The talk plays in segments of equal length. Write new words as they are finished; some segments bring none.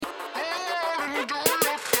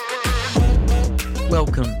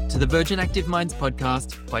Welcome to the Virgin Active Minds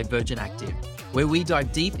podcast by Virgin Active, where we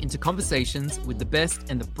dive deep into conversations with the best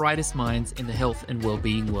and the brightest minds in the health and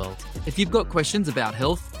well-being world. If you've got questions about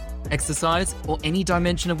health, exercise, or any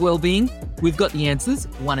dimension of well-being, we've got the answers,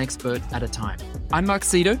 one expert at a time. I'm Mark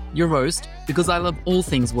Cito, your host, because I love all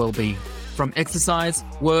things well-being, from exercise,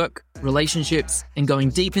 work, relationships, and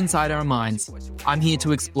going deep inside our minds. I'm here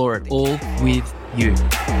to explore it all with you.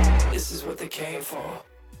 This is what they came for.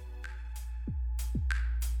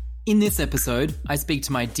 In this episode, I speak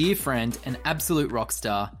to my dear friend and absolute rock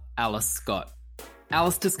star, Alice Scott.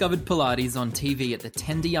 Alice discovered Pilates on TV at the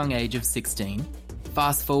tender young age of 16.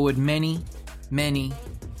 Fast forward many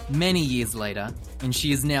years later, and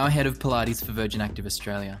she is now head of Pilates for Virgin Active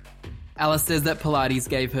Australia. Alice says that Pilates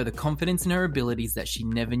gave her the confidence in her abilities that she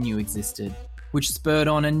never knew existed, which spurred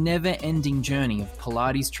on a never-ending journey of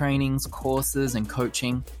Pilates trainings, courses, and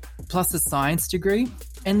coaching, plus a science degree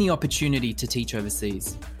and the opportunity to teach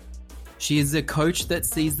overseas. She is a coach that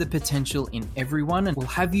sees the potential in everyone and will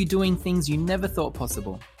have you doing things you never thought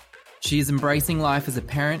possible. She is embracing life as a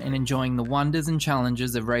parent and enjoying the wonders and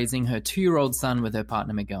challenges of raising her 2-year-old son with her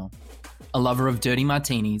partner Miguel. A lover of dirty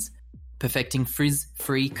martinis, perfecting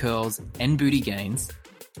frizz-free curls and booty gains.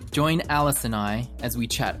 Join Alice and I as we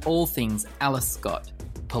chat all things Alice Scott,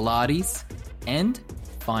 Pilates, and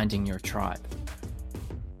finding your tribe.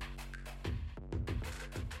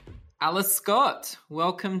 Alice Scott,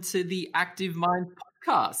 welcome to the Active Mind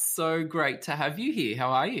podcast. So great to have you here. How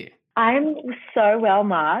are you? I'm so well,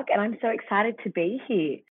 Mark, and I'm so excited to be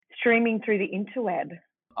here, streaming through the interweb.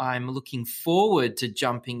 I'm looking forward to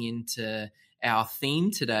jumping into our theme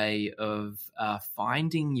today of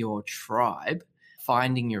finding your tribe,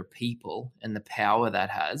 finding your people, and the power that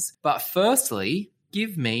has. But firstly,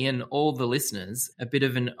 give me and all the listeners a bit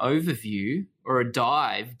of an overview or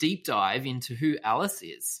a deep dive into who Alice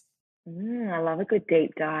is. I love a good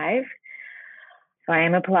deep dive. So I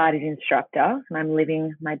am a Pilates instructor and I'm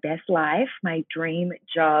living my best life, my dream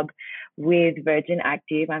job with Virgin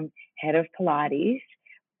Active. I'm head of Pilates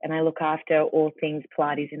and I look after all things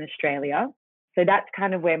Pilates in Australia. So that's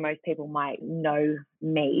kind of where most people might know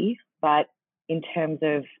me. But in terms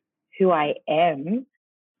of who I am,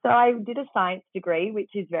 so I did a science degree, which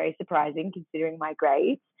is very surprising considering my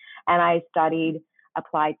grades. And I studied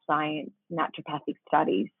applied science, naturopathic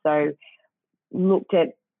studies. So looked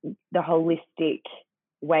at the holistic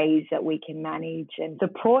ways that we can manage and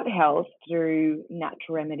support health through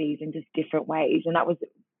natural remedies and just different ways. And that was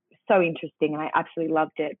so interesting and I absolutely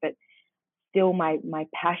loved it. But still my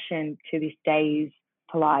passion to this day is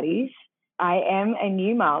Pilates. I am a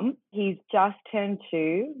new mum. He's just turned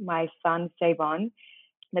 2, my son, Savon.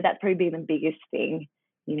 But that's probably been the biggest thing.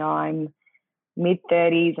 You know, I'm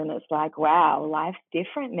mid-30s and it's like, wow, life's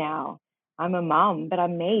different now. I'm a mum, but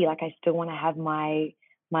I'm me. Like I still want to have my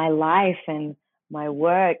life and my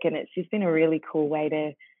work. And it's just been a really cool way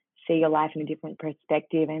to see your life in a different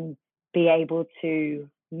perspective and be able to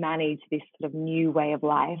manage this sort of new way of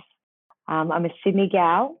life. I'm a Sydney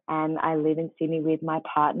gal and I live in Sydney with my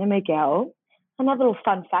partner, Miguel. Another little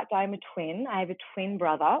fun fact, I'm a twin. I have a twin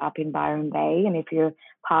brother up in Byron Bay. And if you're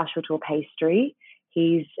partial to a pastry,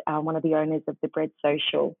 he's one of the owners of the Bread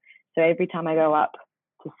Social. So every time I go up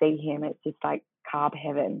to see him, it's just like carb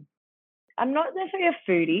heaven. I'm not necessarily a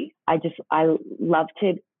foodie. I love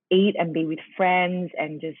to eat and be with friends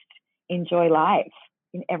and just enjoy life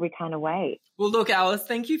in every kind of way. Well, look, Alice,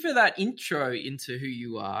 thank you for that intro into who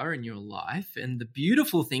you are and your life and the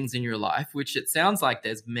beautiful things in your life, which it sounds like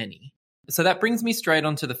there's many. So that brings me straight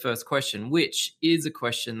on to the first question, which is a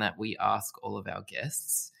question that we ask all of our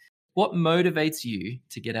guests. What motivates you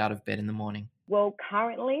to get out of bed in the morning? Well,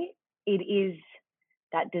 currently it is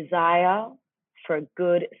that desire for a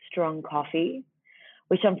good, strong coffee,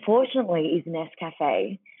 which unfortunately is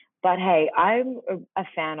Nescafe. But hey, I'm a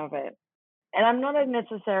fan of it. And I don't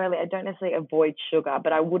necessarily avoid sugar,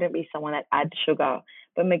 but I wouldn't be someone that adds sugar.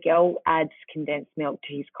 But Miguel adds condensed milk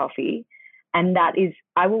to his coffee. And that is,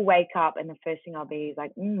 I will wake up and the first thing I'll be is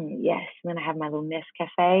like, yes. And then I have my little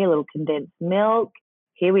Nescafe, a little condensed milk.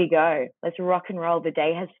 Here we go. Let's rock and roll. The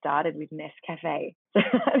day has started with Nescafe. So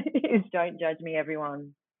don't judge me,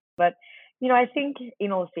 everyone. But, you know, I think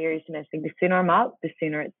in all seriousness, the sooner I'm up, the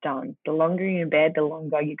sooner it's done. The longer you're in bed, the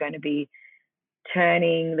longer you're going to be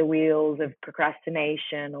turning the wheels of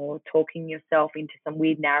procrastination or talking yourself into some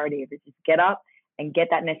weird narrative. It's just get up and get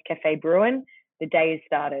that Nescafe brewing. The day has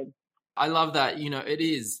started. I love that. You know, it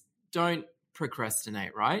is. Don't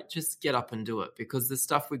procrastinate, right? Just get up and do it because the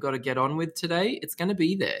stuff we got to get on with today, it's going to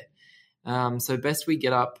be there. So best we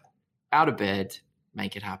get up, out of bed,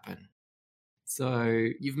 make it happen. So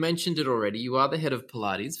you've mentioned it already. You are the head of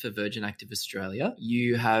Pilates for Virgin Active Australia.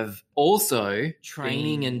 You have also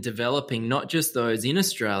training and developing not just those in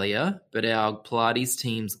Australia, but our Pilates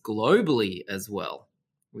teams globally as well,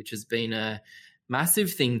 which has been a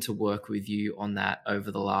massive thing to work with you on that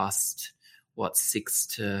over the last, 6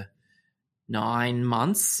 to 9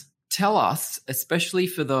 months. Tell us, especially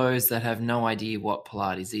for those that have no idea what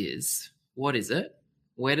Pilates is, what is it?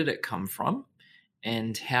 Where did it come from?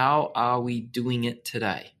 And how are we doing it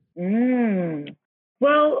today?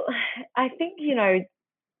 Well, I think,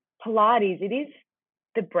 Pilates, it is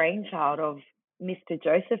the brainchild of Mr.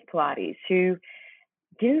 Joseph Pilates, who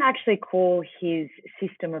didn't actually call his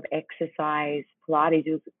system of exercise Pilates.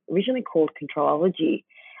 It was originally called Controlology.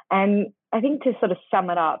 And I think to sort of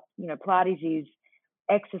sum it up, Pilates is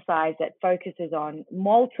exercise that focuses on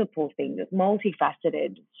multiple things. It's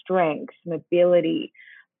multifaceted: strength, mobility,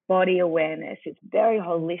 body awareness. It's very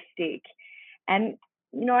holistic. And,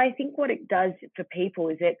 I think what it does for people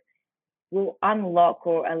is it will unlock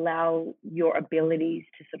or allow your abilities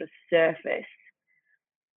to sort of surface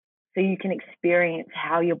so you can experience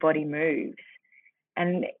how your body moves.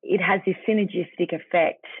 And it has this synergistic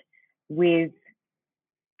effect with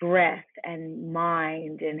breath and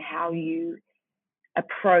mind and how you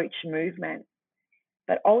approach movement.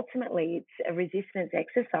 But ultimately, it's a resistance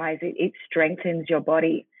exercise. It strengthens your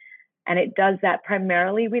body. And it does that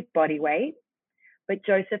primarily with body weight. But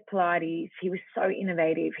Joseph Pilates, he was so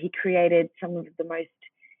innovative. He created some of the most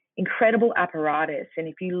incredible apparatus. And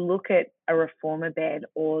if you look at a reformer bed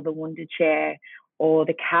or the Wunda chair or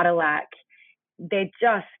the Cadillac, they're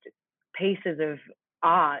just pieces of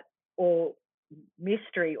art or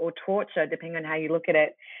mystery or torture, depending on how you look at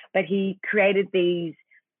it. But he created these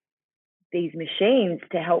machines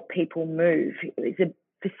to help people move. He's a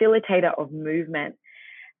facilitator of movement.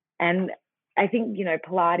 And I think,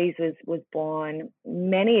 Pilates was born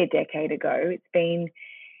many a decade ago. It's been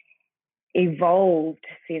evolved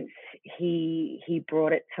since he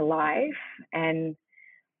brought it to life. And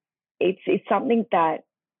it's something that,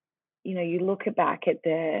 you look back at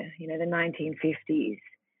the 1950s,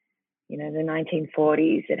 the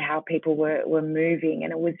 1940s, at how people were moving.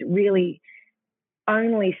 And it was really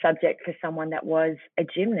only subject for someone that was a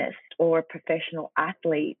gymnast or a professional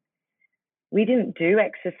athlete. We didn't do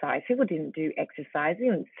exercise. People didn't do exercise. They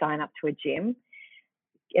didn't sign up to a gym.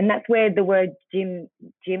 And that's where the word gym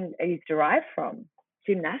is derived from.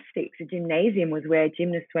 Gymnastics. A gymnasium was where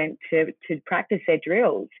gymnasts went to practice their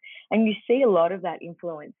drills. And you see a lot of that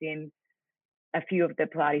influence in a few of the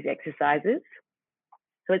Pilates exercises.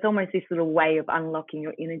 So it's almost this little way of unlocking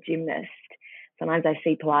your inner gymnast. Sometimes I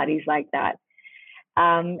see Pilates like that.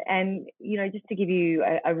 And, just to give you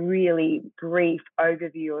a really brief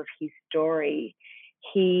overview of his story,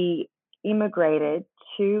 he immigrated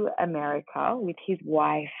to America with his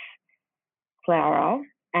wife, Clara,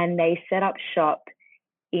 and they set up shop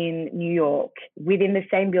in New York within the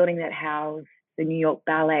same building that housed the New York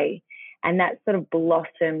Ballet. And that sort of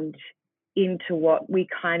blossomed into what we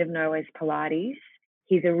kind of know as Pilates.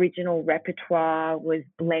 His original repertoire was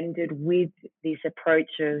blended with this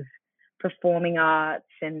approach of performing arts,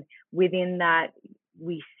 and within that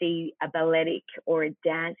we see a balletic or a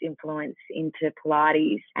dance influence into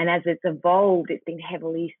Pilates. And as it's evolved, it's been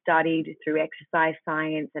heavily studied through exercise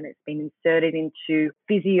science, and it's been inserted into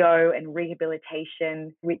physio and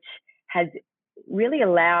rehabilitation, which has really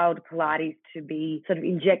allowed Pilates to be sort of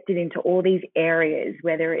injected into all these areas,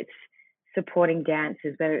 whether it's supporting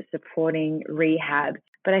dancers, whether it's supporting rehab.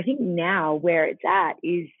 But I think now where it's at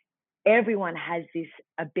is everyone has this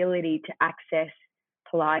ability to access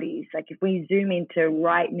Pilates. Like if we zoom into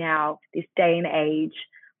right now, this day and age,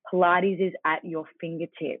 Pilates is at your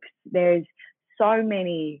fingertips. There's so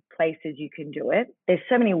many places you can do it. There's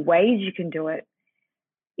so many ways you can do it.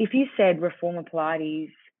 If you said reformer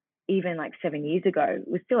Pilates, even like 7 years ago, it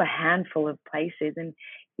was still a handful of places. And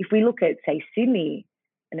if we look at, say, Sydney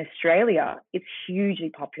and Australia, it's hugely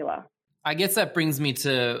popular. I guess that brings me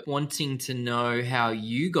to wanting to know how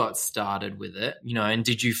you got started with it, and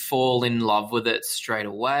did you fall in love with it straight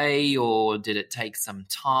away, or did it take some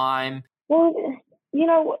time? Well,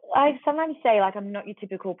 I sometimes say like I'm not your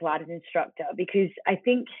typical Pilates instructor, because I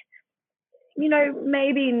think,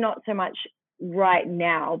 maybe not so much right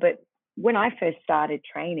now, but when I first started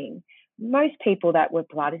training, most people that were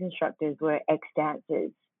Pilates instructors were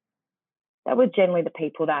ex-dancers. That were generally the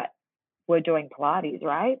people that were doing Pilates,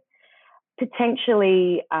 right?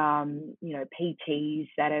 Potentially, PTs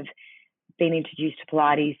that have been introduced to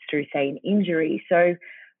Pilates through, say, an injury. So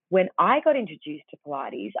when I got introduced to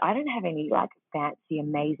Pilates, I don't have any like fancy,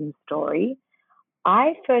 amazing story.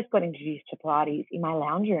 I first got introduced to Pilates in my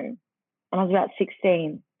lounge room. and I was about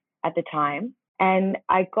 16 at the time. And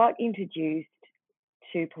I got introduced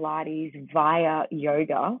to Pilates via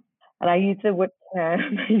yoga. And I use the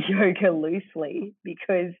term yoga loosely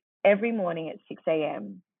because every morning at 6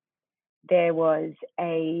 a.m., there was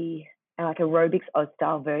a like aerobics Oz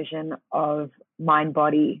style version of mind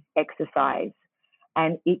body exercise.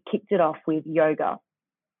 And it kicked it off with yoga.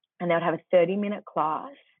 And they would have a 30-minute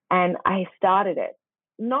class. And I started it,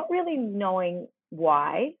 not really knowing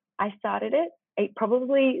why I started it. It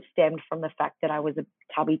probably stemmed from the fact that I was a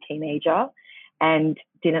tubby teenager and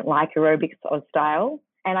didn't like aerobics Oz style.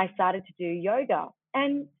 And I started to do yoga.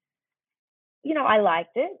 And, you know, I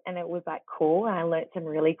liked it and it was like cool. And I learned some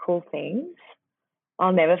really cool things.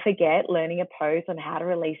 I'll never forget learning a pose on how to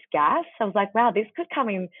release gas. I was like, wow, this could come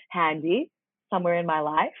in handy somewhere in my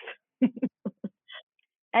life.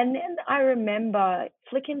 And then I remember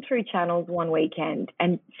flicking through channels one weekend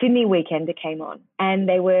and Sydney Weekender came on and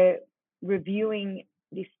they were reviewing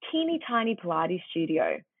this teeny tiny Pilates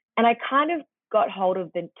studio. And I kind of got hold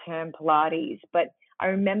of the term Pilates, but I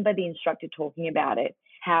remember the instructor talking about it,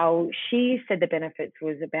 how she said the benefits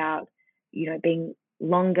was about, you know, being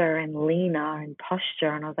longer and leaner and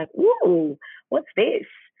posture. And I was like, ooh, what's this?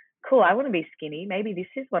 Cool, I want to be skinny. Maybe this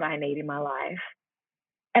is what I need in my life.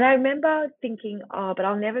 And I remember thinking, oh, but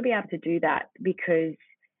I'll never be able to do that because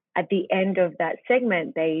at the end of that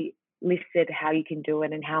segment, they listed how you can do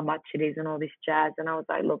it and how much it is and all this jazz. And I was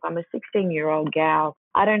like, look, I'm a 16-year-old gal.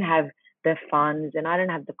 I don't have the funds and I don't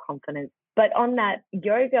have the confidence. But on that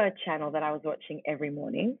yoga channel that I was watching every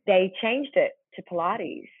morning, they changed it to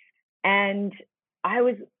Pilates. And I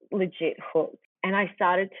was legit hooked. And I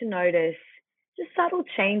started to notice just subtle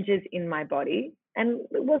changes in my body. And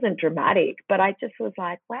it wasn't dramatic, but I just was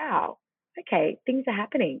like, wow, okay, things are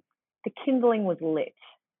happening. The kindling was lit,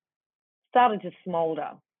 started to smolder.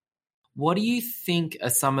 What do you think are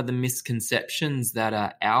some of the misconceptions that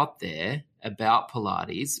are out there about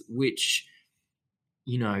Pilates, which,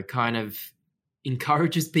 you know, kind of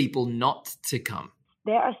encourages people not to come?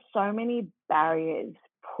 There are so many barriers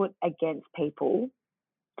put against people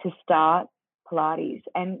to start Pilates.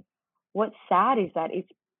 And what's sad is that it's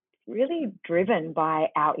really driven by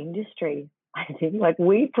our industry. I think like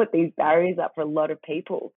we put these barriers up for a lot of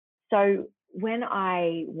people. So when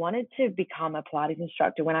I wanted to become a Pilates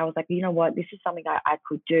instructor, when I was like, you know what, this is something I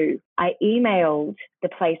could do, I emailed the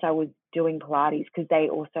place I was doing Pilates because they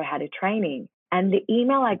also had a training. And the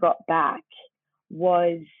email I got back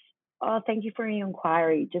was, oh, thank you for your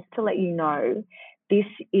inquiry. Just to let you know, this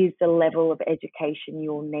is the level of education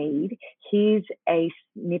you'll need. Here's a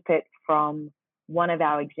snippet from one of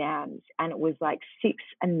our exams, and it was like 6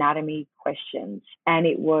 anatomy questions. And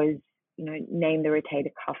it was, you know, name the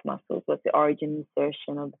rotator cuff muscles, what's the origin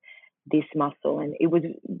insertion of this muscle. And it was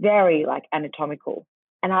very like anatomical.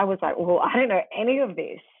 And I was like, well, I don't know any of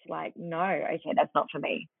this. Like, no, okay, that's not for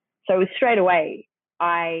me. So it was straight away,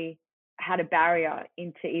 I had a barrier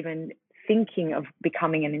into even thinking of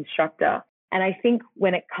becoming an instructor. And I think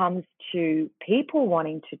when it comes to people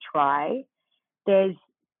wanting to try, there's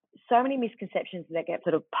so many misconceptions that get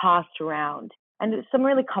sort of passed around. And some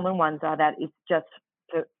really common ones are that it's just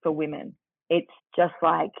for women. It's just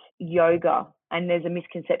like yoga. And there's a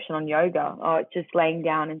misconception on yoga. Oh, it's just laying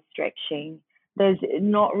down and stretching. There's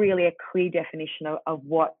not really a clear definition of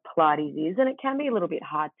what Pilates is. And it can be a little bit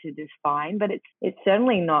hard to define, but it's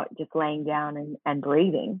certainly not just laying down and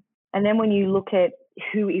breathing. And then when you look at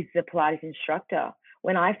who is the Pilates instructor,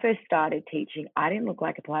 when I first started teaching, I didn't look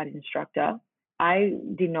like a Pilates instructor. I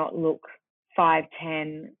did not look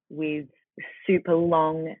 5'10" with super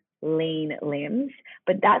long, lean limbs,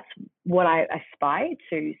 but that's what I aspired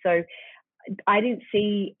to. So I didn't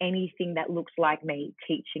see anything that looks like me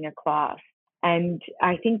teaching a class. And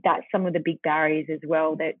I think that's some of the big barriers as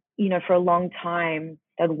well, that, you know, for a long time,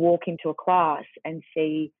 they'd walk into a class and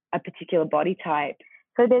see a particular body type.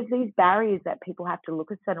 So there's these barriers that people have to look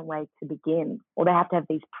a certain way to begin, or they have to have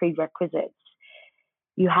these prerequisites.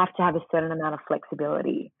 You have to have a certain amount of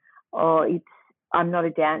flexibility, or I'm not a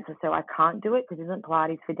dancer, so I can't do it because isn't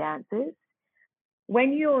Pilates for dancers?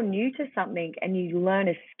 When you're new to something and you learn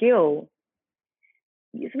a skill,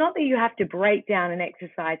 it's not that you have to break down an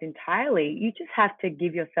exercise entirely. You just have to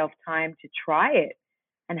give yourself time to try it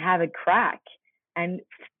and have a crack and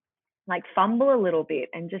like fumble a little bit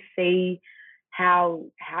and just see how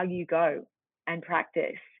you go and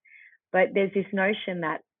practice. But there's this notion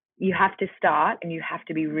that you have to start and you have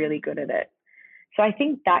to be really good at it. So I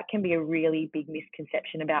think that can be a really big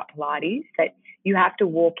misconception about Pilates, that you have to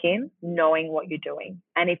walk in knowing what you're doing.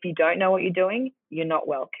 And if you don't know what you're doing, you're not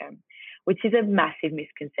welcome, which is a massive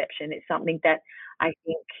misconception. It's something that I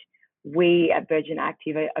think we at Virgin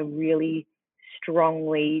Active are really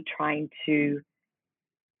strongly trying to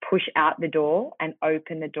push out the door and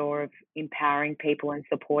open the door of empowering people and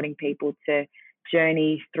supporting people to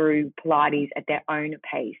journey through Pilates at their own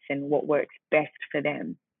pace and what works best for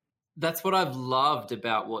them. That's what I've loved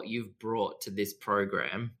about what you've brought to this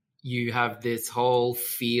program. You have this whole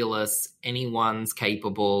fearless, anyone's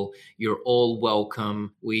capable, you're all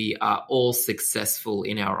welcome, we are all successful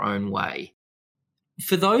in our own way.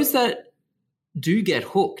 For those that do get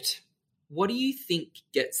hooked, what do you think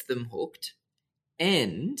gets them hooked?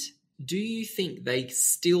 And do you think they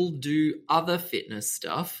still do other fitness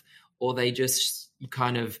stuff, or they just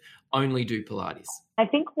kind of only do Pilates? I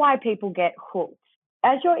think why people get hooked,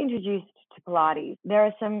 as you're introduced to Pilates, there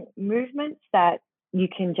are some movements that you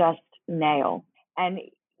can just nail and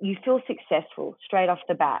you feel successful straight off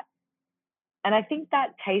the bat. And I think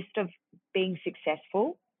that taste of being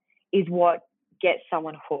successful is what gets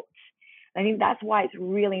someone hooked. I think that's why it's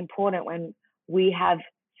really important when we have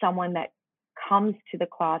someone that comes to the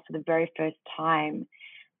class for the very first time,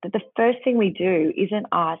 that the first thing we do isn't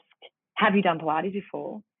ask, have you done Pilates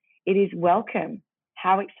before? It is, welcome.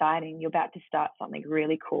 How exciting. You're about to start something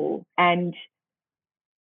really cool. And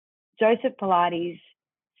Joseph Pilates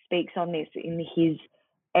speaks on this in his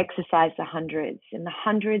exercise, The Hundreds. And The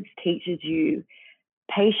Hundreds teaches you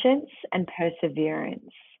patience and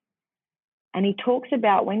perseverance. And he talks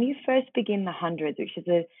about when you first begin the hundreds, which is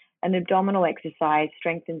an abdominal exercise,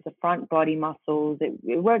 strengthens the front body muscles.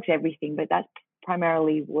 It works everything, but that's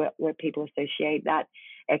primarily where people associate that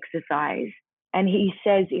exercise. And he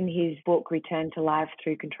says in his book, Return to Life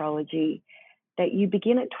Through Contrology, that you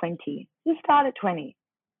begin at 20. You start at 20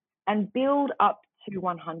 and build up to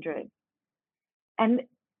 100. And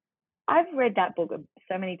I've read that book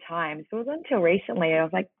so many times. It was until recently I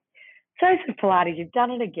was like, Joseph Pilates, you've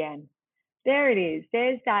done it again. There it is.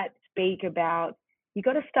 There's that speak about you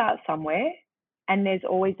got to start somewhere, and there's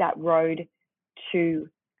always that road to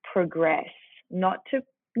progress, not to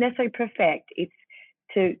necessarily perfect. It's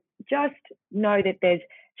to just know that there's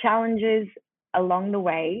challenges along the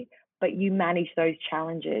way, but you manage those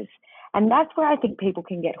challenges. And that's where I think people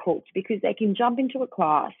can get hooked, because they can jump into a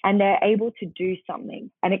class and they're able to do something,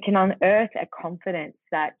 and it can unearth a confidence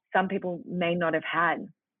that some people may not have had.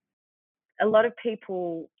 A lot of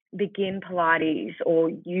people begin Pilates or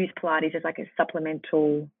use Pilates as like a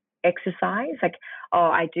supplemental exercise. Like, oh,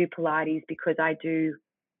 I do Pilates because I do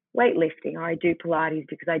weightlifting, or I do Pilates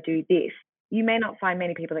because I do this. You may not find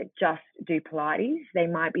many people that just do Pilates. They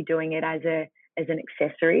might be doing it as an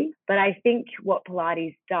accessory. But I think what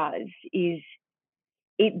Pilates does is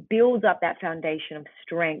it builds up that foundation of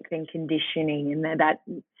strength and conditioning and that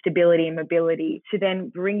stability and mobility to then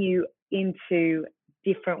bring you into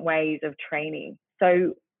different ways of training.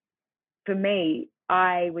 So for me,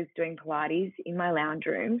 I was doing Pilates in my lounge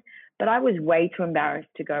room, but I was way too embarrassed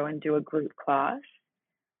to go and do a group class.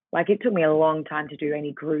 Like, it took me a long time to do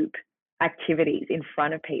any group activities in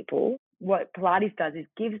front of people. What Pilates does is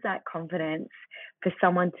gives that confidence for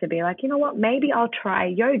someone to be like, you know what, maybe I'll try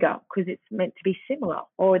yoga because it's meant to be similar.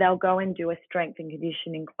 Or they'll go and do a strength and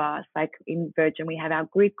conditioning class. Like in Virgin, we have our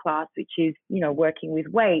grid class, which is, working with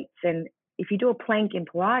weights. And if you do a plank in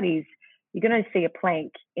Pilates, you're going to see a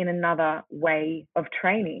plank in another way of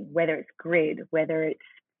training, whether it's grid, whether it's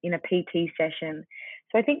in a PT session.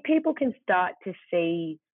 So I think people can start to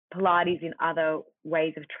see Pilates in other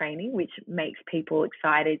ways of training, which makes people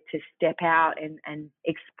excited to step out and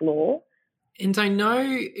explore. And I know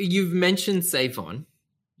you've mentioned Savon,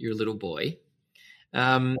 your little boy.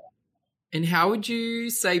 And how would you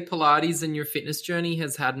say Pilates and your fitness journey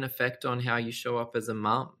has had an effect on how you show up as a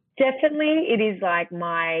mum? Definitely, it is like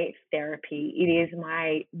my therapy. It is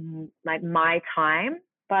my time.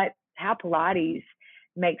 But how Pilates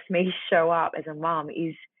makes me show up as a mum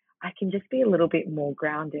is I can just be a little bit more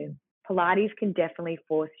grounded. Pilates can definitely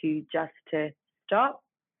force you just to stop,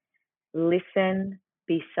 listen,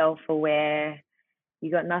 be self-aware.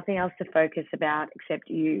 You got nothing else to focus about except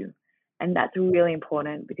you. And that's really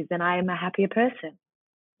important, because then I am a happier person.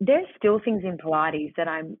 There's still things in Pilates that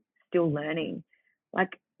I'm still learning.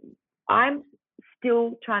 Like, I'm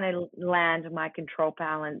still trying to land my control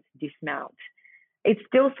balance dismount. It's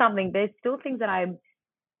still something, there's still things that I'm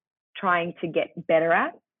trying to get better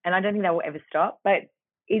at, and I don't think that will ever stop. But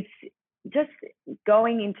it's just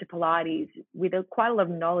going into Pilates with quite a lot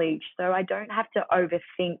of knowledge, so I don't have to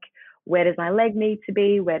overthink, where does my leg need to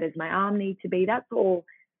be, where does my arm need to be. That's all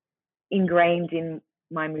ingrained in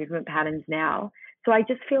my movement patterns now. So I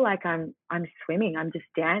just feel like I'm swimming, I'm just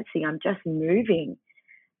dancing, I'm just moving.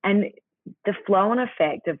 And the flow and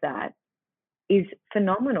effect of that is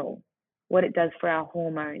phenomenal. what it does for our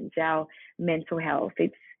hormones, our mental health.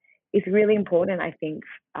 It's really important, I think,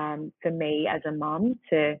 for me as a mum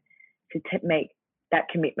to make that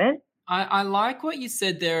commitment. I like what you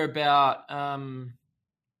said there about,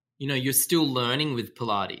 you're still learning with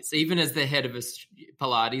Pilates. Even as the head of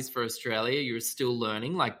Pilates for Australia, you're still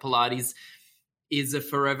learning. Like Pilates is a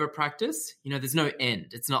forever practice. There's no end.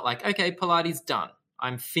 It's not like, okay, Pilates done.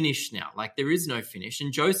 I'm finished now. Like there is no finish.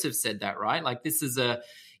 And Joseph said that, right? Like this is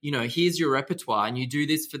here's your repertoire and you do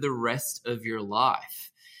this for the rest of your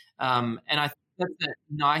life. And I think that's a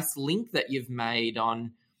nice link that you've made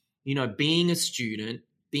on, being a student,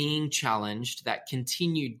 being challenged, that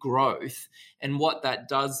continued growth and what that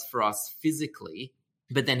does for us physically,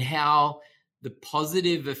 but then how the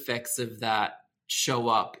positive effects of that show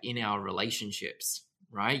up in our relationships,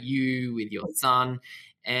 right? You with your son,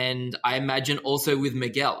 and I imagine also with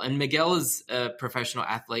Miguel. And Miguel is a professional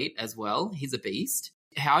athlete as well. He's a beast.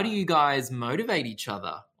 How do you guys motivate each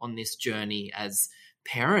other on this journey as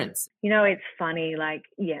parents? It's funny,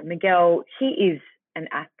 Miguel, he is an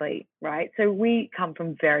athlete, right? So we come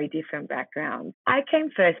from very different backgrounds. I came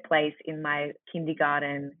first place in my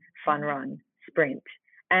kindergarten fun run sprint.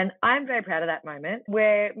 And I'm very proud of that moment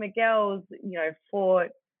where Miguel's,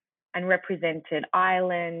 fought and represented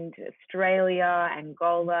Ireland, Australia,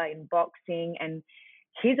 Angola in boxing. And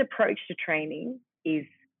his approach to training is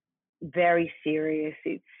very serious.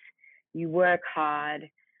 It's you work hard,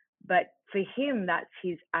 but for him, that's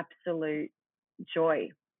his absolute joy.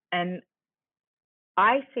 And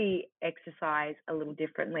I see exercise a little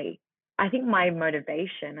differently. I think my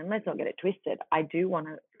motivation, and let's not get it twisted, I do want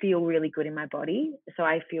to feel really good in my body. So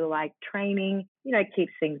I feel like training,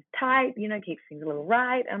 keeps things tight, keeps things a little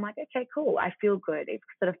right. And I'm like, okay, cool. I feel good. It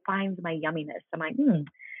sort of finds my yumminess. I'm like,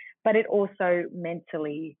 But it also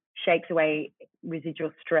mentally shakes away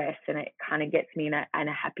residual stress and it kind of gets me in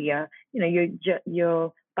a happier,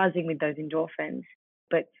 you're buzzing with those endorphins.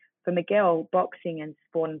 But for Miguel, boxing and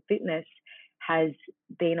sport and fitness has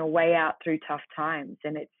been a way out through tough times,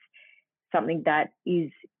 and it's something that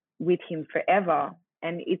is with him forever,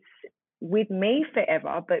 and it's with me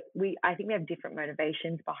forever, but I think we have different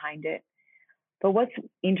motivations behind it. But what's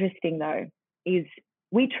interesting though is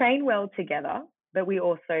we train well together, but we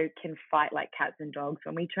also can fight like cats and dogs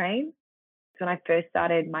when we train. So when I first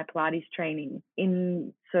started my Pilates training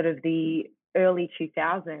in sort of the early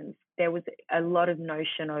 2000s, there was a lot of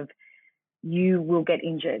notion of you will get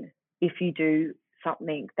injured if you do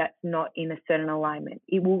something that's not in a certain alignment.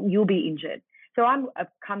 You'll be injured. So I'm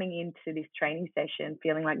coming into this training session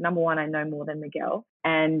feeling like, number one, I know more than Miguel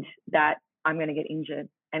and that I'm going to get injured.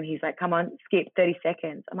 And he's like, come on, skip 30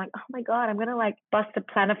 seconds. I'm like, oh my God, I'm going to bust a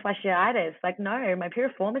plantar fasciitis. Like, no, my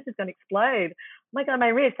piriformis is going to explode. Oh my God, my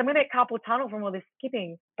wrist, I'm going to get carpal tunnel from all this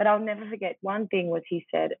skipping. But I'll never forget one thing was he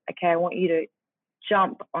said, okay, I want you to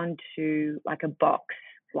jump onto like a box,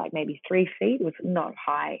 like maybe 3 feet. It was not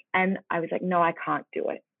high. And I was like, no, I can't do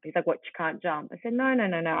it. He's like, what, you can't jump? I said, no,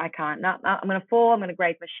 I can't. No, I'm going to fall. I'm going to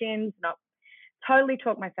graze my shins. No, totally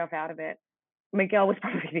talked myself out of it. Miguel was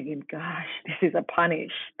probably thinking, gosh, this is a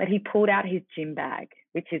punish. But he pulled out his gym bag,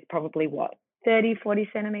 which is probably 30, 40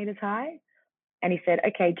 centimeters high. And he said,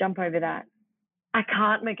 okay, jump over that. I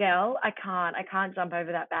can't, Miguel. I can't jump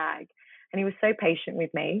over that bag. And he was so patient with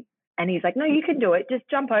me. And he's like, no, you can do it. Just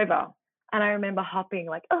jump over. And I remember hopping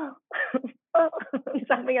like,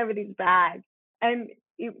 jumping over this bag. And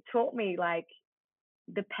it taught me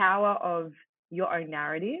the power of your own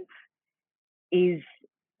narrative is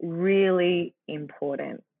really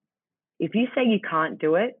important. If you say you can't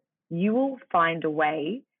do it, you will find a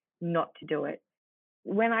way not to do it.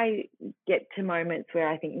 When I get to moments where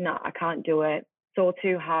I think, no, I can't do it, it's all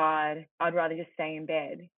too hard, I'd rather just stay in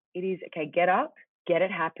bed. It is, okay, get up, get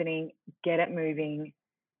it happening, get it moving.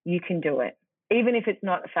 You can do it. Even if it's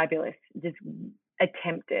not fabulous, just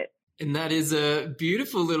attempt it. And that is a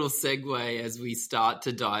beautiful little segue as we start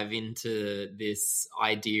to dive into this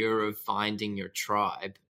idea of finding your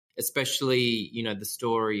tribe, especially, the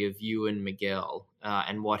story of you and Miguel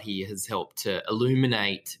and what he has helped to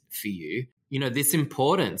illuminate for you. This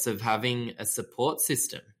importance of having a support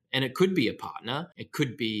system. And it could be a partner, it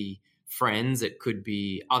could be friends, it could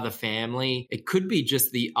be other family, it could be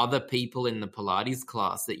just the other people in the Pilates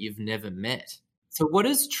class that you've never met. So what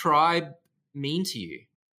does tribe mean to you?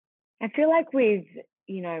 I feel like with,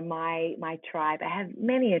 my tribe, I have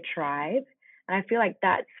many a tribe, and I feel like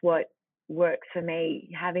that's what works for me,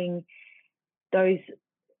 having those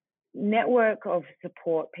network of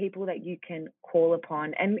support, people that you can call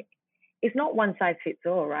upon. And it's not one size fits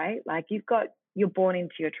all, right? Like you're born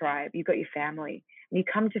into your tribe, you've got your family, and you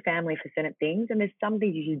come to family for certain things, and there's some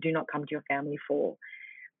things you do not come to your family for.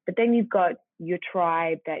 But then you've got your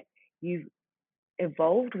tribe that you've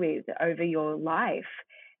evolved with over your life.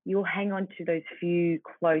 You'll hang on to those few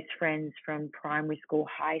close friends from primary school,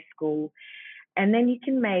 high school, and then you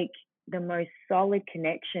can make the most solid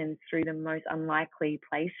connections through the most unlikely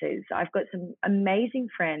places. I've got some amazing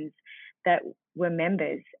friends that were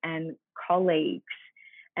members and colleagues.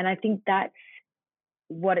 And I think that's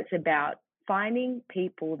what it's about, finding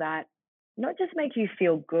people that not just make you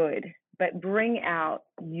feel good, but bring out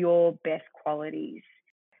your best qualities.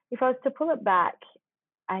 If I was to pull it back,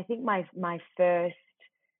 I think my first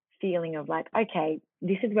feeling of like, okay,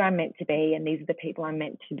 this is where I'm meant to be and these are the people I'm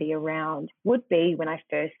meant to be around would be when I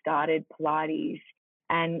first started Pilates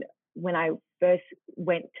and when I first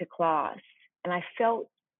went to class, and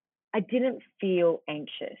I didn't feel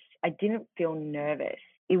anxious. I didn't feel nervous.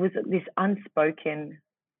 It was this unspoken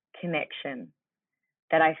connection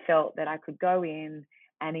that I felt that I could go in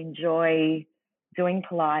and enjoy doing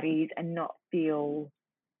Pilates and not feel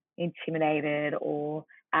intimidated or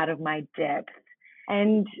out of my depth.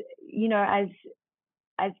 And, you know,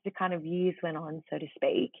 as the kind of years went on, so to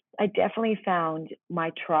speak, I definitely found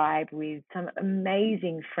my tribe with some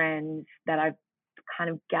amazing friends that I've kind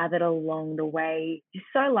of gathered along the way. You're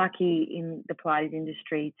so lucky in the Pilates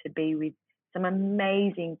industry to be with some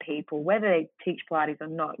amazing people, whether they teach Pilates or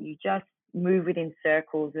not. You just move within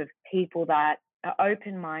circles of people that are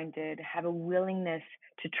open-minded, have a willingness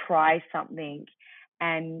to try something,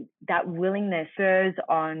 and that willingness spurs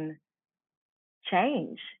on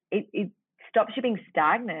change. It stops you being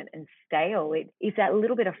stagnant and stale. It's that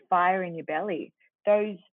little bit of fire in your belly.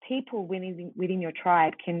 Those people within your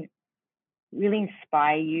tribe can really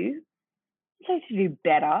inspire you, not to do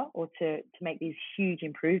better or to make these huge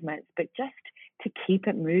improvements, but just to keep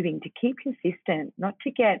it moving, to keep consistent, not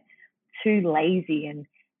to get too lazy and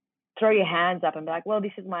throw your hands up and be like, well,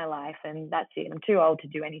 this is my life and that's it. I'm too old to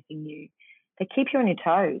do anything new. They keep you on your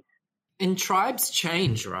toes. And tribes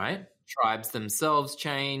change, right? Tribes themselves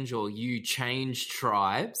change, or you change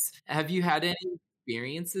tribes. Have you had any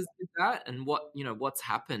experiences with that? And what's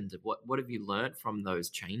happened? What have you learned from those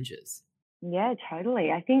changes? Yeah,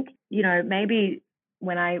 totally. I think, maybe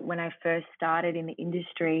when I first started in the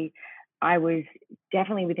industry, I was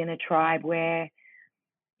definitely within a tribe where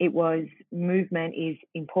it was movement is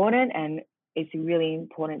important and it's really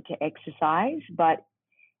important to exercise, but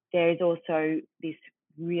there is also this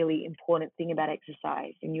really important thing about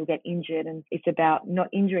exercise, and you'll get injured, and it's about not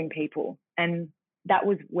injuring people. And that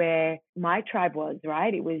was where my tribe was,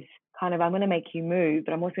 right? It was kind of, I'm going to make you move,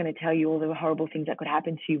 but I'm also going to tell you all the horrible things that could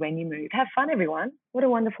happen to you when you move. Have fun, everyone. What a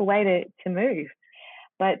wonderful way to move.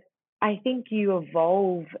 But I think you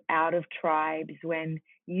evolve out of tribes when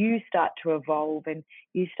you start to evolve and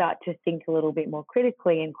you start to think a little bit more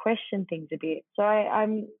critically and question things a bit. So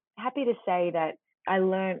I'm happy to say that I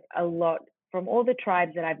learned a lot from all the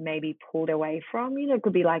tribes that I've maybe pulled away from. It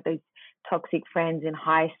could be like those toxic friends in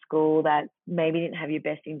high school that maybe didn't have your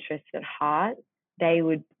best interests at heart. They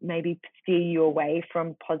would maybe steer you away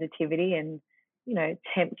from positivity and,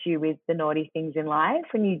 tempt you with the naughty things in life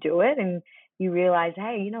when you do it. And you realize,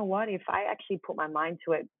 hey, you know what? If I actually put my mind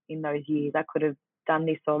to it in those years, I could have done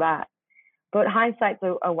this or that. But hindsight's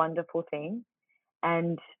a wonderful thing.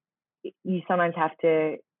 And you sometimes have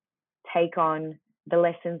to take on the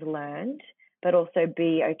lessons learned, but also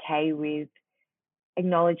be okay with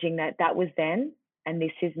acknowledging that that was then and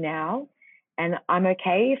this is now. And I'm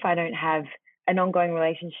okay if I don't have an ongoing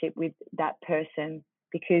relationship with that person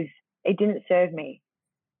because it didn't serve me.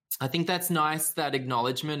 I think that's nice, that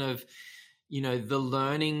acknowledgement of, the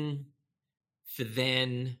learning for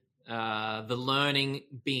then, the learning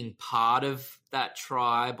being part of that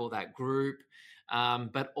tribe or that group,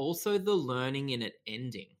 but also the learning in it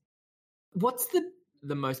ending. What's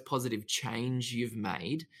the most positive change you've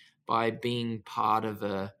made by being part of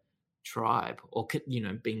a tribe or,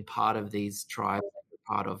 being part of these tribes that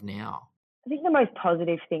you're part of now? I think the most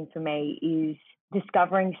positive thing for me is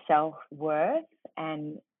discovering self-worth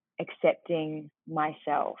and accepting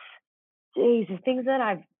myself. Geez, the things that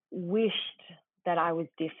I've wished that I was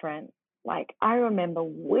different. Like, I remember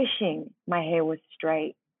wishing my hair was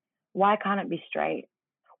straight. Why can't it be straight?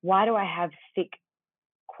 Why do I have thick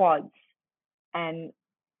quads and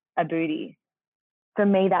a booty? For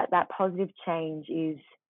me, that positive change is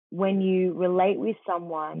when you relate with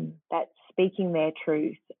someone that's speaking their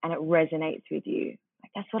truth and it resonates with you.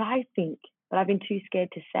 Like, that's what I think, but I've been too scared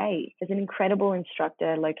to say. There's an incredible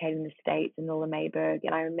instructor located in the States, Nola Mayberg,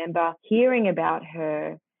 and I remember hearing about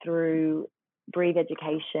her through Breathe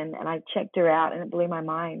Education, and I checked her out and it blew my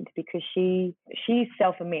mind because she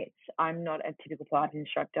self-admits, I'm not a typical Pilates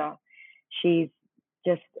instructor. She's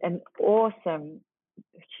just an awesome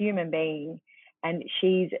human being. And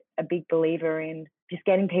she's a big believer in just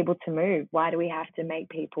getting people to move. Why do we have to make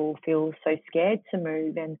people feel so scared to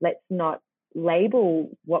move? And let's not label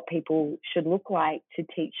what people should look like to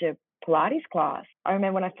teach a Pilates class. I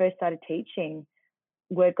remember when I first started teaching,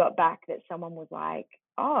 word got back that someone was like,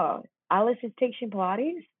 oh, Alice is teaching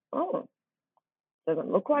Pilates? Oh,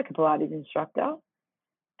 doesn't look like a Pilates instructor.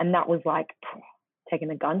 And that was like taking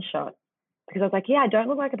a gunshot, because I was like, yeah, I don't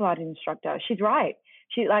look like a Pilates instructor. She's right.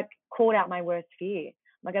 She like called out my worst fear.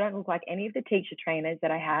 Like, I don't look like any of the teacher trainers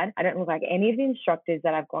that I had. I don't look like any of the instructors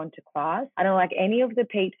that I've gone to class. I don't like any of the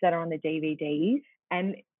peeps that are on the DVDs.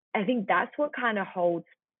 And I think that's what kind of holds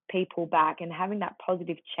people back, and having that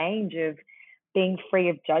positive change of being free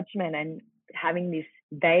of judgment and having this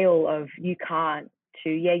veil of you can't to,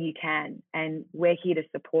 yeah, you can. And we're here to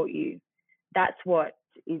support you. That's what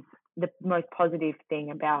is the most positive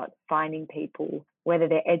thing about finding people, whether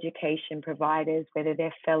they're education providers, whether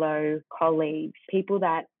they're fellow colleagues, people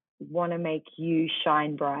that want to make you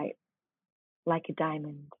shine bright like a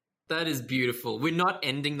diamond. That is beautiful. We're not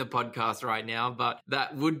ending the podcast right now, but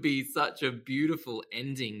that would be such a beautiful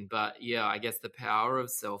ending. But yeah, I guess the power of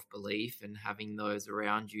self-belief and having those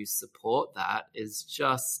around you support that is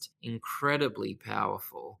just incredibly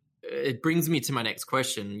powerful. It brings me to my next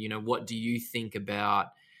question. What do you think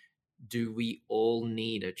about, do we all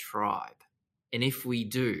need a tribe? And if we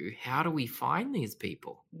do, how do we find these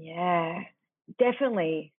people? Yeah,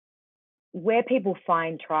 definitely. Where people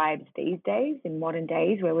find tribes these days, in modern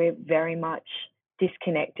days, where we're very much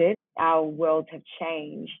disconnected, our worlds have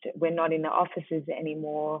changed. We're not in the offices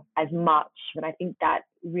anymore as much, but I think that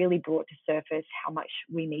really brought to surface how much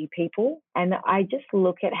we need people. And I just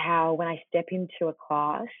look at how when I step into a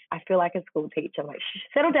class, I feel like a school teacher. I'm like,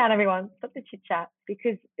 settle down, everyone, stop the chit chat,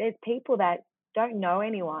 because there's people that don't know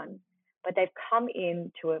anyone, but they've come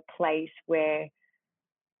into a place where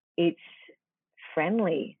it's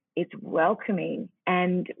friendly, it's welcoming,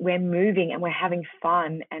 and we're moving and we're having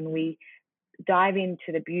fun, and we dive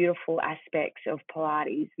into the beautiful aspects of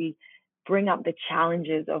Pilates. We bring up the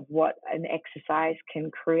challenges of what an exercise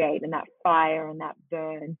can create, and that fire and that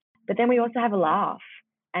burn. But then we also have a laugh,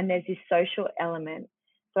 and there's this social element.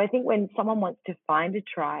 So I think when someone wants to find a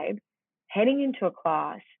tribe, heading into a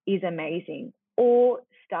class is amazing, or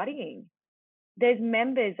studying. There's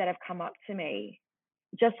members that have come up to me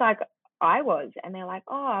just like I was, and they're like,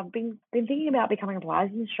 oh, I've been thinking about becoming a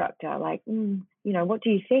Pilates instructor. Like, what do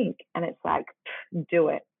you think? And it's like, do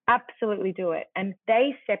it. Absolutely do it. And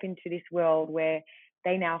they step into this world where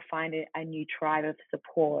they now find a new tribe of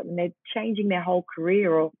support, and they're changing their whole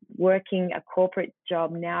career or working a corporate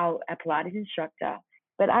job, now a Pilates instructor.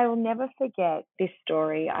 But I will never forget this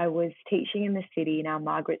story. I was teaching in the city in our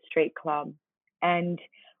Margaret Street club, and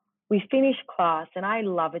we finished class, and I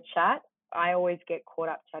love a chat. I always get caught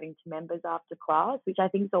up chatting to members after class, which I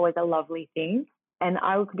think is always a lovely thing. And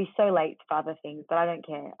I could be so late for other things, but I don't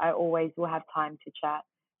care. I always will have time to chat.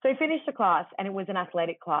 So we finished the class, and it was an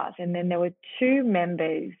athletic class. And then there were two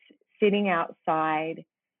members sitting outside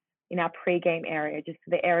in our pre-game area, just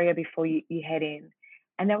the area before you head in.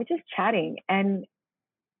 And they were just chatting, and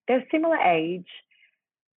they're similar age.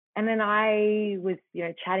 And then I was,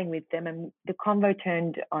 chatting with them, and the convo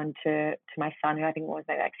turned on to my son, who I think was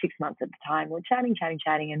like 6 months at the time. We're chatting,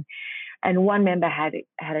 and one member had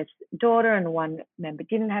a daughter, and one member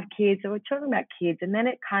didn't have kids. So we're talking about kids, and then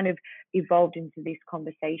it kind of evolved into this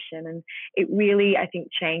conversation, and it really, I think,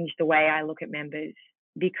 changed the way I look at members,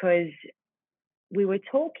 because we were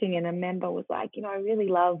talking, and a member was like, I really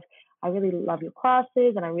love your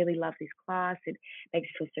classes, and I really love this class. It makes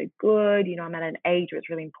me feel so good. I'm at an age where it's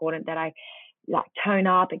really important that I like tone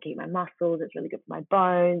up and keep my muscles. It's really good for my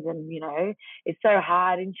bones, and it's so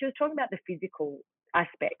hard. And she was talking about the physical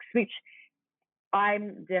aspects, which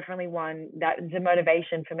I'm definitely one that is a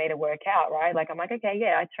motivation for me to work out, right? Like, I'm like, okay,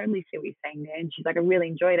 yeah, I totally see what you're saying there. And she's like, I really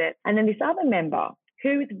enjoyed it. And then this other member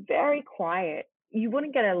who was very quiet, you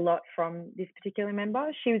wouldn't get a lot from this particular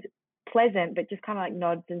member. She was pleasant, but just kind of like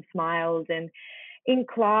nods and smiles. And in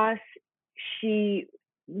class, she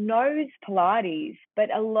knows Pilates,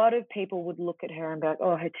 but a lot of people would look at her and be like,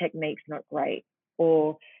 oh, her technique's not great,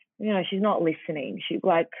 or she's not listening. She's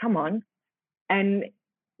like, come on. And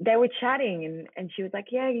they were chatting, and she was like,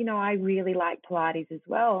 yeah, I really like Pilates as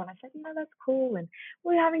well. And I said, that's cool. And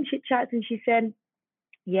we were having chit chats, and she said,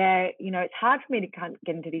 yeah, it's hard for me to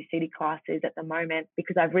get into these city classes at the moment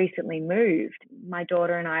because I've recently moved. My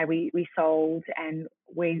daughter and I, we sold, and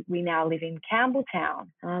we now live in Campbelltown.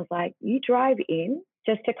 And I was like, you drive in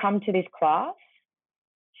just to come to this class?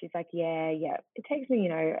 She's like, yeah. It takes me,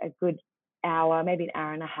 a good hour, maybe an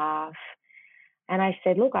hour and a half. And I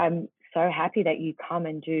said, look, I'm so happy that you come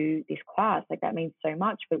and do this class. Like, that means so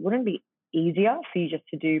much. But wouldn't it be easier for you just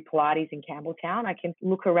to do Pilates in Campbelltown? I can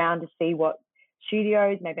look around to see what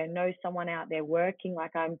studios, maybe I know someone out there working.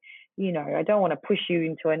 Like, I don't want to push you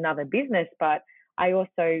into another business, but I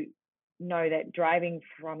also know that driving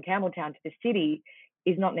from Campbelltown to the city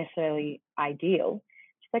is not necessarily ideal.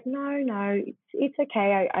 She's like, no, it's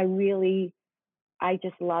okay. I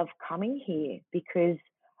just love coming here because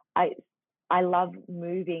I love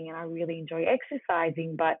moving and I really enjoy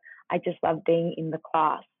exercising, but I just love being in the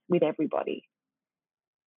class with everybody.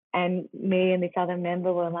 And me and this other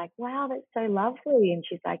member were like, wow, that's so lovely. And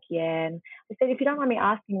she's like, yeah. And I said, if you don't mind me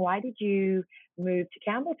asking, why did you move to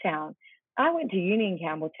Campbelltown? I went to uni in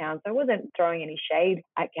Campbelltown, so I wasn't throwing any shade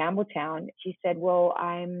at Campbelltown. She said, well,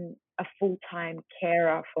 I'm a full-time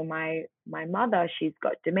carer for my mother. She's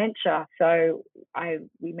got dementia. So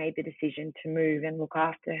we made the decision to move and look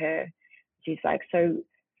after her. She's like, so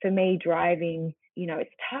for me, driving, it's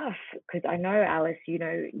tough because I know, Alice, you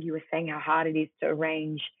were saying how hard it is to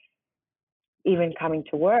arrange even coming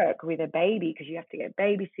to work with a baby because you have to get a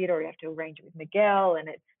babysitter or you have to arrange it with Miguel, and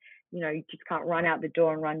it's, you just can't run out the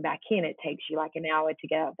door and run back in. It takes you like an hour to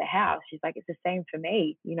get out of the house. She's like, it's the same for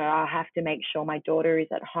me. I have to make sure my daughter is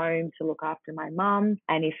at home to look after my mum.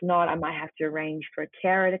 And if not, I might have to arrange for a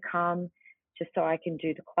carer to come just so I can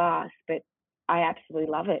do the class. But I absolutely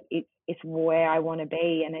love it. It's where I want to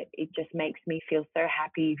be, and it just makes me feel so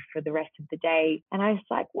happy for the rest of the day. And I was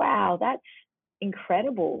like, wow, that's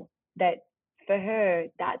incredible that for her,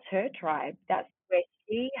 that's her tribe. That's where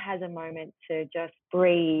she has a moment to just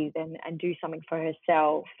breathe and do something for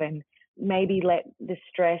herself and maybe let the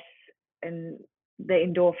stress and the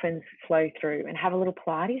endorphins flow through and have a little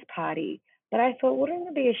Pilates party. But I thought, wouldn't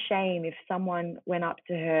it be a shame if someone went up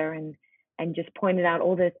to her and just pointed out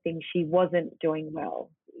all the things she wasn't doing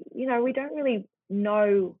well? We don't really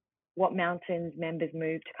know what mountains members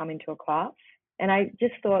move to come into a class. And I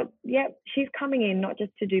just thought, she's coming in not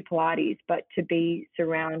just to do Pilates, but to be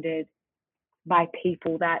surrounded by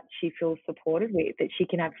people that she feels supported with, that she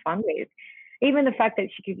can have fun with. Even the fact that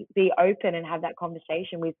she could be open and have that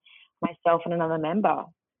conversation with myself and another member.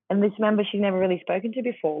 And this member she's never really spoken to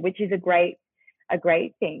before, which is a great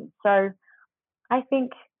thing. So I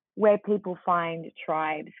think where people find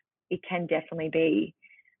tribes, it can definitely be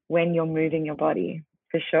when you're moving your body,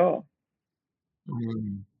 for sure.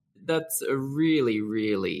 That's a really,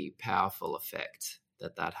 really powerful effect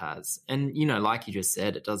that has. And, like you just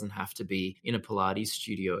said, it doesn't have to be in a Pilates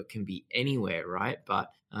studio. It can be anywhere, right?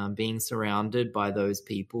 But being surrounded by those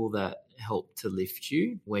people that help to lift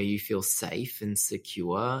you, where you feel safe and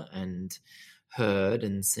secure and heard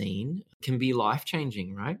and seen, can be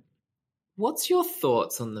life-changing, right? What's your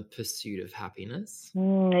thoughts on the pursuit of happiness?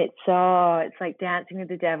 It's like dancing with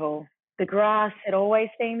the devil. The grass, it always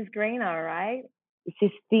seems greener, right? It's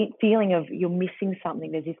this feeling of you're missing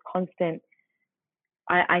something. There's this constant,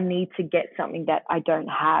 I need to get something that I don't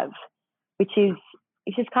have, which is,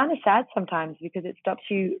 it's just kind of sad sometimes because it stops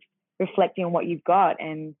you reflecting on what you've got.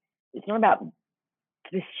 And it's not about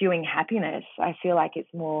pursuing happiness. I feel like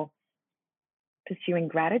it's more pursuing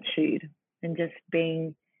gratitude and just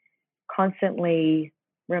being constantly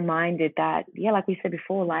reminded that, like we said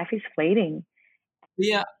before, life is fleeting.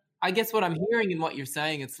 Yeah, I guess what I'm hearing in what you're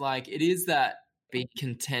saying, it's like it is that be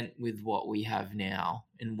content with what we have now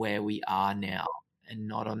and where we are now, and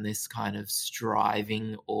not on this kind of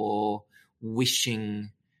striving or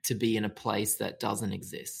wishing to be in a place that doesn't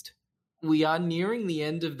exist. We are nearing the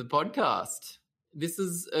end of the podcast. This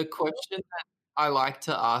is a question that I like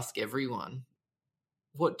to ask everyone.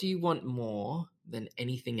 What do you want more than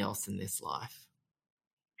anything else in this life?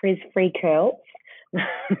 Frizz-free curls.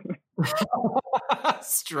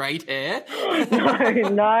 Straight hair?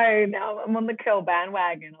 No, I'm on the curl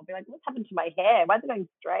bandwagon. I'll be like, what's happened to my hair? Why is it going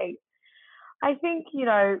straight? I think,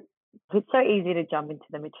 it's so easy to jump into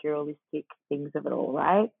the materialistic things of it all,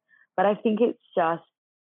 right? But I think it's just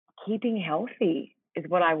keeping healthy is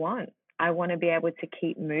what I want. I want to be able to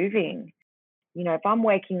keep moving. If I'm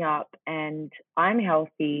waking up and I'm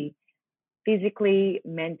healthy, physically,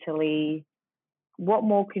 mentally, what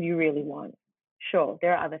more could you really want? Sure,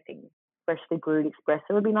 there are other things. Freshly brewed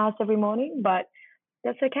espresso would be nice every morning, but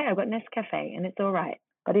that's okay. I've got Nescafe and it's all right.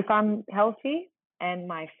 But if I'm healthy and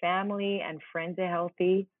my family and friends are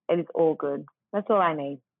healthy, it is all good. That's all I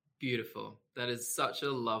need. Beautiful. That is such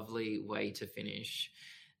a lovely way to finish.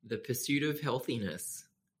 The pursuit of healthiness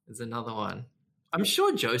is another one. I'm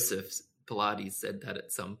sure Joseph Pilates said that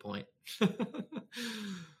at some point.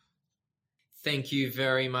 Thank you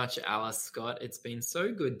very much, Alice Scott. It's been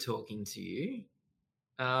so good talking to you.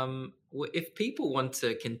 if people want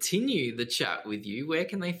to continue the chat with you, where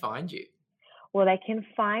can they find you? Well, they can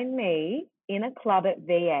find me in a club at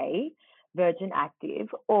VA, Virgin Active,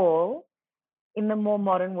 or in the more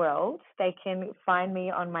modern world, they can find me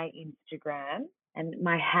on my Instagram, and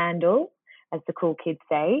my handle, as the cool kids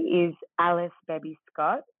say, is Alice Bebe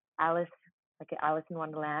Scott. Alice, like Alice in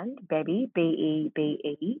Wonderland, Bebe,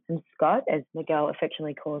 Bebe, and Scott, as Miguel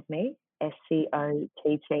affectionately calls me, Scott.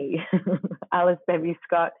 Alice Bebe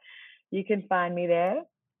Scott. You can find me there.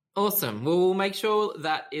 Awesome. Well, we'll make sure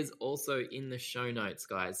that is also in the show notes,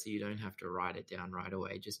 guys, so you don't have to write it down right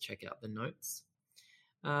away. Just check out the notes.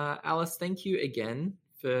 Alice, thank you again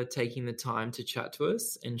for taking the time to chat to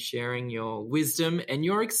us and sharing your wisdom and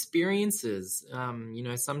your experiences.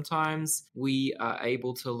 Sometimes we are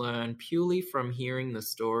able to learn purely from hearing the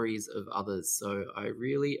stories of others. So I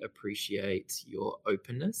really appreciate your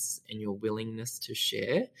openness and your willingness to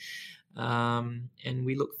share. And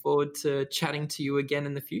we look forward to chatting to you again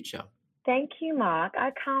in the future. Thank you, Mark.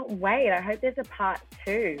 I can't wait. I hope there's a part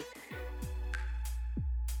 2.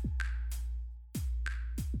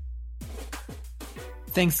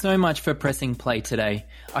 Thanks so much for pressing play today.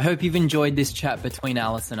 I hope you've enjoyed this chat between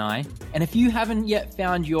Alice and I. And if you haven't yet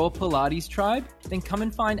found your Pilates tribe, then come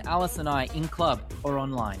and find Alice and I in club or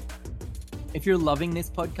online. If you're loving this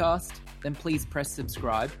podcast, then please press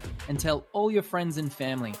subscribe and tell all your friends and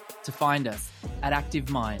family to find us at Active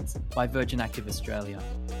Minds by Virgin Active Australia.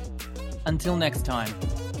 Until next time,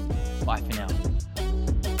 bye for now.